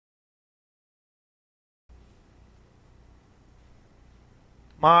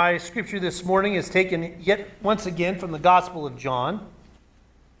My scripture this morning is taken yet once again from the Gospel of John,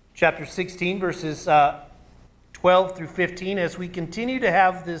 chapter 16, verses 12 through 15, as we continue to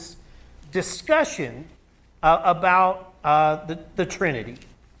have this discussion about the Trinity.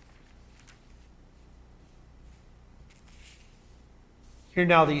 Hear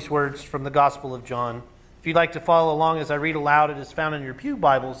now these words from the Gospel of John. If you'd like to follow along as I read aloud, it is found in your pew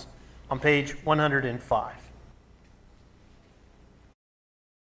Bibles on page 105.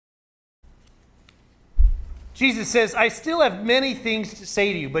 Jesus says, "I still have many things to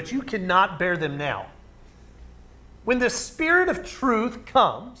say to you, but you cannot bear them now. When the Spirit of truth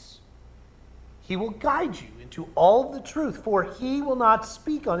comes, he will guide you into all the truth, for he will not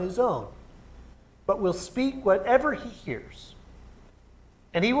speak on his own, but will speak whatever he hears.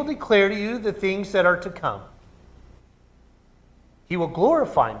 And he will declare to you the things that are to come. He will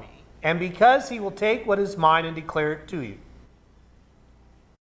glorify me, and because he will take what is mine and declare it to you.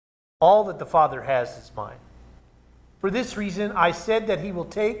 All that the Father has is mine. For this reason, I said that he will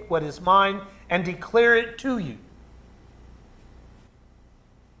take what is mine and declare it to you."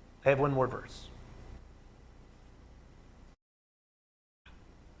 I have one more verse.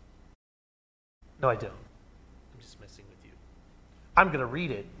 No, I don't. I'm just messing with you. I'm going to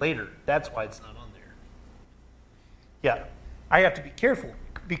read it later. That's why it's not on there. Yeah, I have to be careful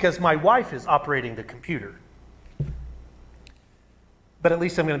because my wife is operating the computer. But at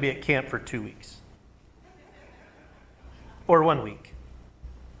least I'm going to be at camp for 2 weeks. Or 1 week.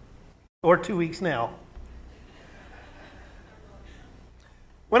 Or 2 weeks now.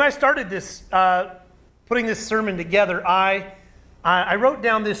 When I started this, putting this sermon together, I wrote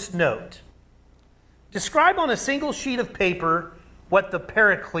down this note. Describe on a single sheet of paper what the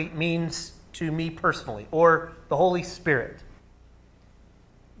Paraclete means to me personally, or the Holy Spirit.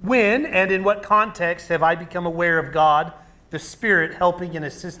 When and in what context have I become aware of God, the Spirit, helping and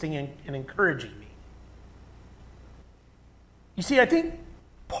assisting and encouraging me? You see, I think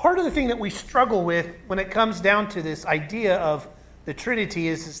part of the thing that we struggle with when it comes down to this idea of the Trinity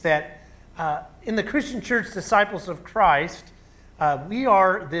is that in the Christian church, disciples of Christ, we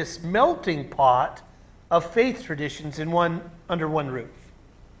are this melting pot of faith traditions under one roof.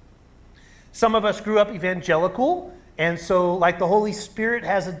 Some of us grew up evangelical, and so like the Holy Spirit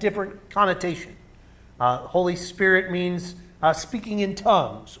has a different connotation. Holy Spirit means speaking in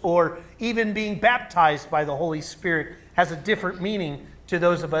tongues, or even being baptized by the Holy Spirit has a different meaning to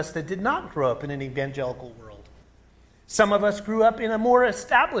those of us that did not grow up in an evangelical world. Some of us grew up in a more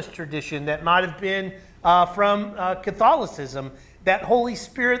established tradition that might have been from Catholicism. That Holy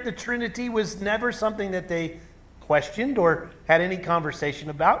Spirit, the Trinity, was never something that they questioned or had any conversation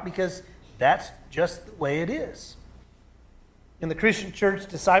about because that's just the way it is. In the Christian church,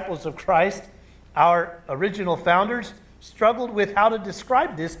 disciples of Christ, our original founders struggled with how to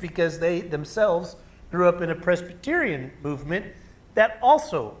describe this because they themselves grew up in a Presbyterian movement that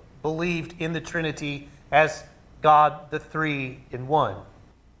also believed in the Trinity as God the Three in One.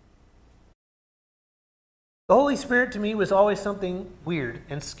 The Holy Spirit to me was always something weird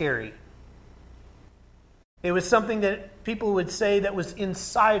and scary. It was something that people would say that was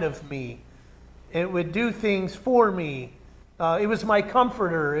inside of me. It would do things for me. It was my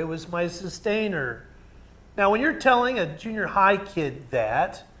comforter. It was my sustainer. Now, when you're telling a junior high kid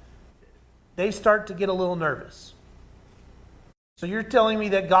that, they start to get a little nervous. So you're telling me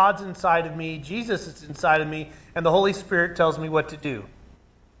that God's inside of me, Jesus is inside of me, and the Holy Spirit tells me what to do.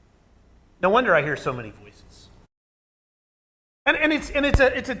 No wonder I hear so many voices. And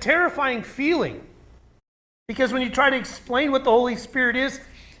it's a terrifying feeling. Because when you try to explain what the Holy Spirit is,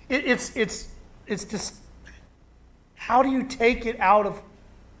 it's just, how do you take it out of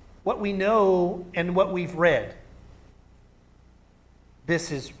what we know and what we've read?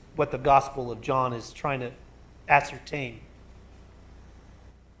 This is what the Gospel of John is trying to ascertain.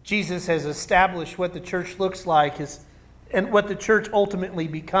 Jesus has established what the church looks like and what the church ultimately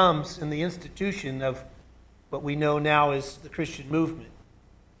becomes in the institution of what we know now as the Christian movement.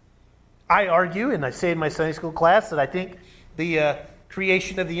 I argue, and I say in my Sunday school class, that I think the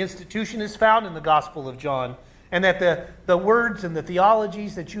creation of the institution is found in the Gospel of John, and that the words and the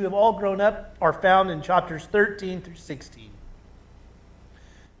theologies that you have all grown up are found in chapters 13 through 16.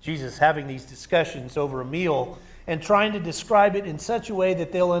 Jesus having these discussions over a meal and trying to describe it in such a way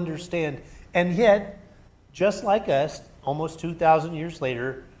that they'll understand. And yet, just like us, almost 2,000 years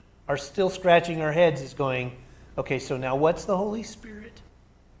later, are still scratching our heads as going, okay, so now what's the Holy Spirit?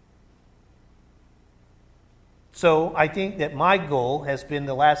 So I think that my goal has been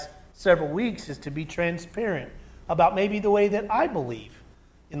the last several weeks is to be transparent about maybe the way that I believe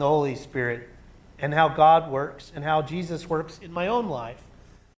in the Holy Spirit and how God works and how Jesus works in my own life.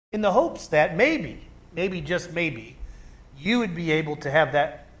 in the hopes that maybe just maybe, you would be able to have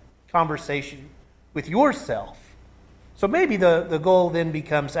that conversation with yourself. So maybe the goal then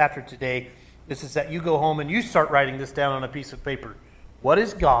becomes, after today, this is that you go home and you start writing this down on a piece of paper. What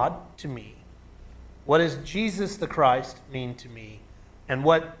is God to me? What does Jesus the Christ mean to me? And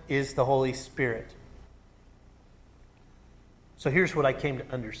what is the Holy Spirit? So here's what I came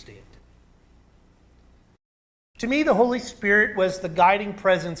to understand. To me, the Holy Spirit was the guiding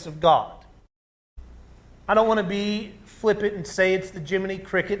presence of God. I don't want to be flippant and say it's the Jiminy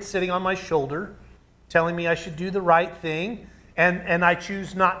Cricket sitting on my shoulder, telling me I should do the right thing, and I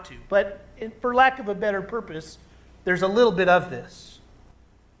choose not to. But for lack of a better purpose, there's a little bit of this.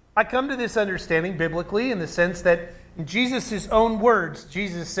 I come to this understanding biblically in the sense that in Jesus' own words,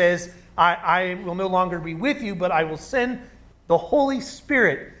 Jesus says, I will no longer be with you, but I will send the Holy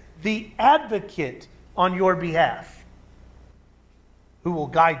Spirit, the advocate on your behalf, who will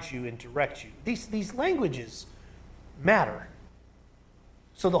guide you and direct you. These languages matter.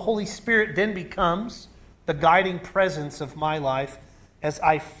 So the Holy Spirit then becomes the guiding presence of my life as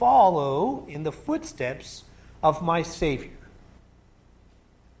I follow in the footsteps of my Savior.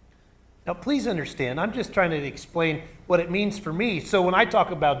 Now, please understand, I'm just trying to explain what it means for me. So when I talk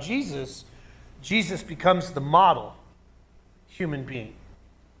about Jesus, Jesus becomes the model human being.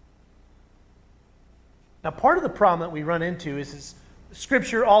 Now, part of the problem that we run into is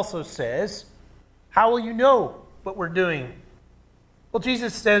Scripture also says, how will you know what we're doing? Well,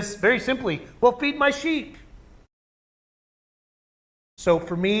 Jesus says very simply, well, feed my sheep. So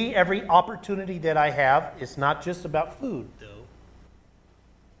for me, every opportunity that I have is not just about food, though.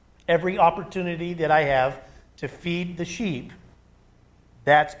 Every opportunity that I have to feed the sheep,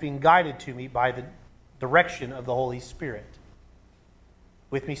 that's being guided to me by the direction of the Holy Spirit.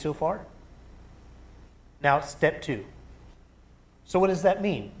 With me so far? Now, step 2. So what does that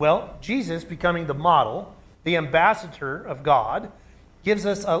mean? Well, Jesus becoming the model, the ambassador of God, gives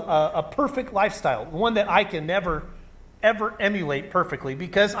us a perfect lifestyle, one that I can never, ever emulate perfectly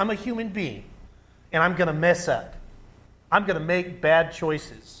because I'm a human being and I'm going to mess up. I'm going to make bad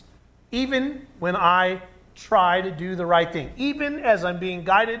choices. Even when I try to do the right thing, even as I'm being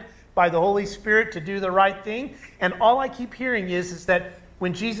guided by the Holy Spirit to do the right thing, and all I keep hearing is that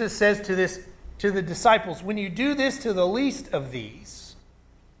when Jesus says to the disciples, when you do this to the least of these,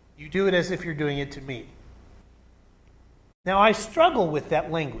 you do it as if you're doing it to me. Now, I struggle with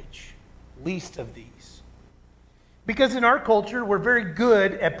that language, least of these. Because in our culture, we're very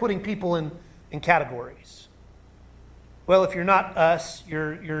good at putting people in categories. Well, if you're not us,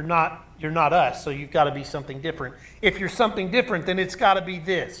 you're not us, so you've got to be something different. If you're something different, then it's got to be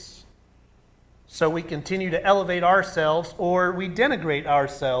this. So we continue to elevate ourselves, or we denigrate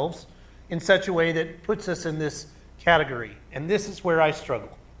ourselves in such a way that puts us in this category. And this is where I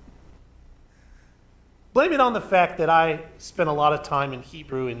struggle. Blame it on the fact that I spent a lot of time in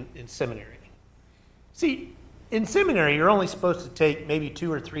Hebrew in seminary. See, in seminary, you're only supposed to take maybe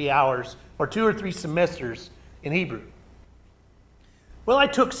 2 or 3 hours or 2 or 3 semesters in Hebrew. Well, I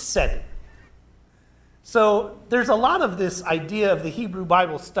took 7. So there's a lot of this idea of the Hebrew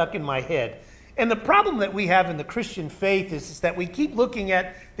Bible stuck in my head. And the problem that we have in the Christian faith is that we keep looking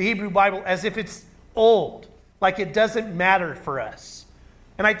at the Hebrew Bible as if it's old, like it doesn't matter for us.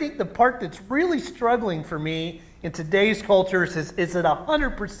 And I think the part that's really struggling for me in today's culture is that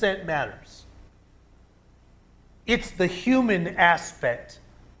 100% matters. It's the human aspect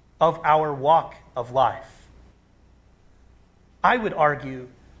of our walk of life. I would argue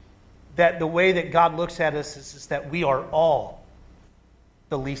that the way that God looks at us is that we are all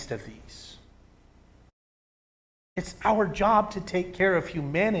the least of these. It's our job to take care of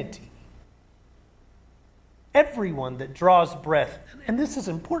humanity. Everyone that draws breath, and this is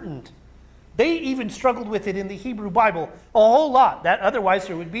important, they even struggled with it in the Hebrew Bible a whole lot. That otherwise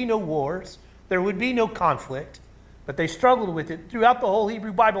there would be no wars, there would be no conflict, but they struggled with it throughout the whole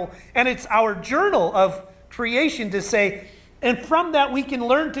Hebrew Bible. And it's our journal of creation to say, and from that we can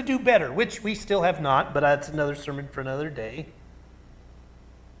learn to do better, which we still have not, but that's another sermon for another day.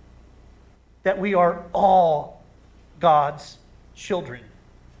 That we are all God's children.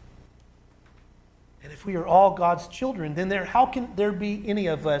 And if we are all God's children, then how can there be any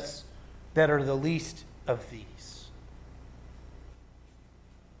of us that are the least of these?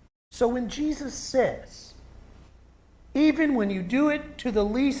 So when Jesus says, even when you do it to the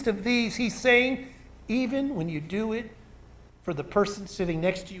least of these, he's saying, even when you do it for the person sitting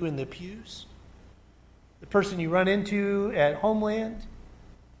next to you in the pews, the person you run into at Homeland,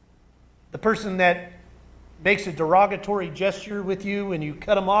 the person that makes a derogatory gesture with you when you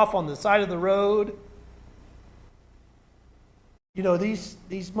cut them off on the side of the road,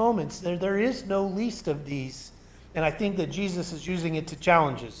 these moments, there is no least of these. And I think that Jesus is using it to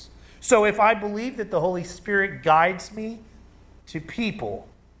challenge us. So if I believe that the Holy Spirit guides me to people,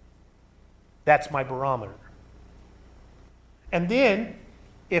 that's my barometer. And then,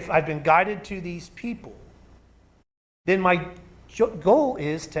 if I've been guided to these people, then my goal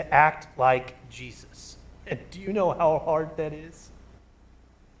is to act like Jesus. And do you know how hard that is?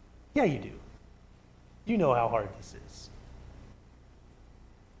 Yeah, you do. You know how hard this is.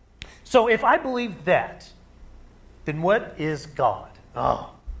 So if I believe that, then what is God?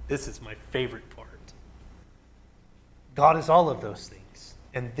 Oh, this is my favorite part. God is all of those things,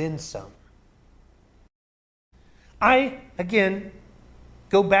 and then some. I, again,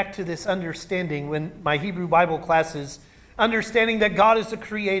 go back to this understanding when my Hebrew Bible classes, understanding that God is a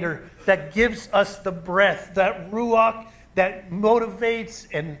creator that gives us the breath, that ruach, that motivates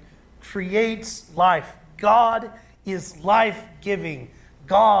and creates life. God is life-giving.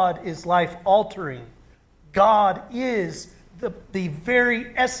 God is life-altering. God is the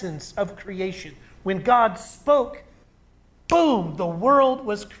very essence of creation. When God spoke, boom, the world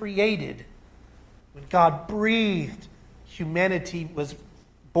was created. When God breathed, humanity was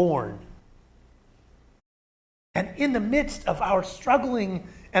born. And in the midst of our struggling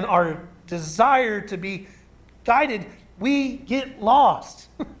and our desire to be guided, we get lost.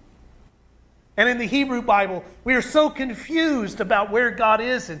 And in the Hebrew Bible, we are so confused about where God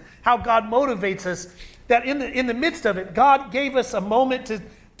is and how God motivates us that in the midst of it, God gave us a moment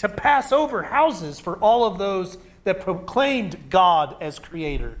to pass over houses for all of those that proclaimed God as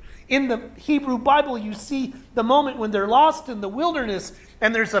creator. In the Hebrew Bible, you see the moment when they're lost in the wilderness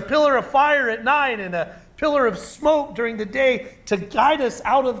and there's a pillar of fire at night and a pillar of smoke during the day to guide us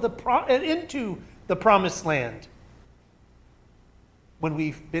out of into the promised land. When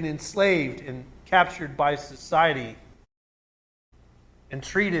we've been enslaved and captured by society and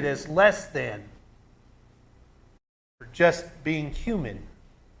treated as less than for just being human,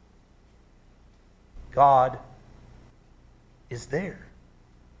 God is there.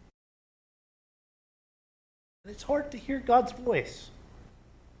 And it's hard to hear God's voice.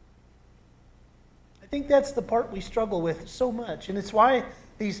 I think that's the part we struggle with so much. And it's why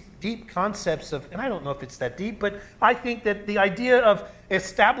these deep concepts of, and I don't know if it's that deep, but I think that the idea of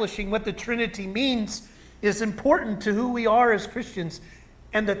establishing what the Trinity means is important to who we are as Christians.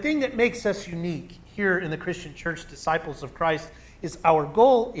 And the thing that makes us unique here in the Christian church, disciples of Christ, is our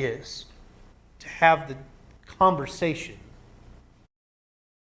goal is to have the conversation.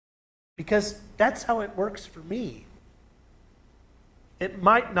 Because that's how it works for me. It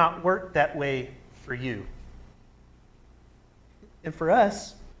might not work that way for you. And for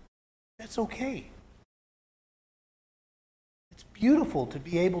us, that's okay. It's beautiful to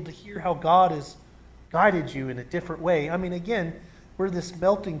be able to hear how God has guided you in a different way. I mean, again, we're this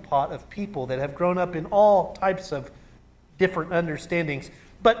melting pot of people that have grown up in all types of different understandings.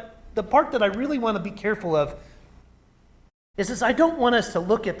 But the part that I really want to be careful of is I don't want us to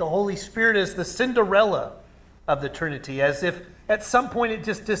look at the Holy Spirit as the Cinderella of the Trinity, as if at some point it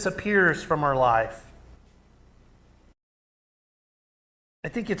just disappears from our life. I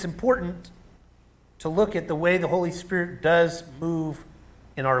think it's important to look at the way the Holy Spirit does move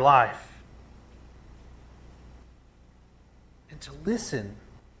in our life and to listen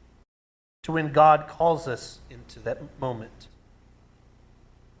to when God calls us into that moment.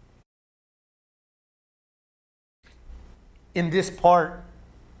 In this part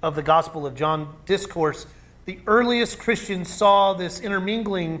of the Gospel of John discourse, the earliest Christians saw this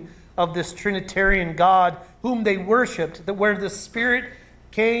intermingling of this Trinitarian God whom they worshipped, that where the Spirit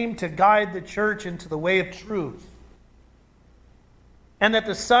came to guide the church into the way of truth, and that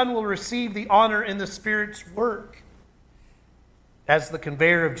the Son will receive the honor in the Spirit's work as the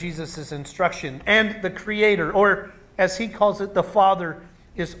conveyor of Jesus' instruction, and the Creator, or as he calls it, the Father,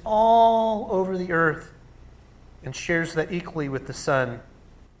 is all over the earth and shares that equally with the Son,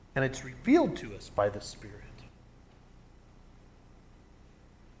 and it's revealed to us by the Spirit.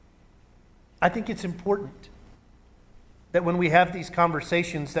 I think it's important that when we have these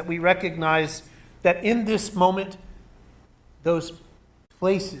conversations that we recognize that in this moment, those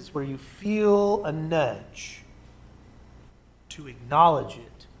places where you feel a nudge to acknowledge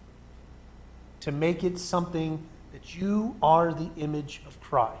it, to make it something that you are the image of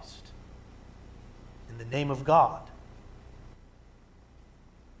Christ in the name of God.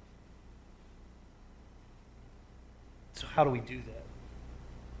 So how do we do that?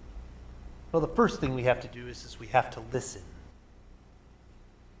 Well, the first thing we have to do is we have to listen.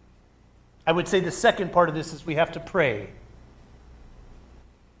 I would say the second part of this is we have to pray.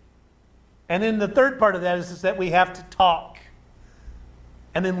 And then the third part of that is that we have to talk.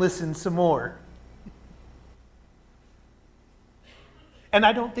 and then listen some more. And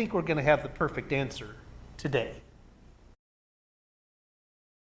I don't think we're going to have the perfect answer today.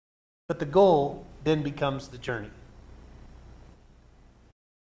 But the goal then becomes the journey.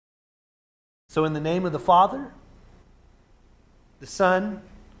 So in the name of the Father, the Son,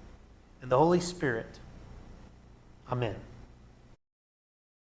 and the Holy Spirit, amen.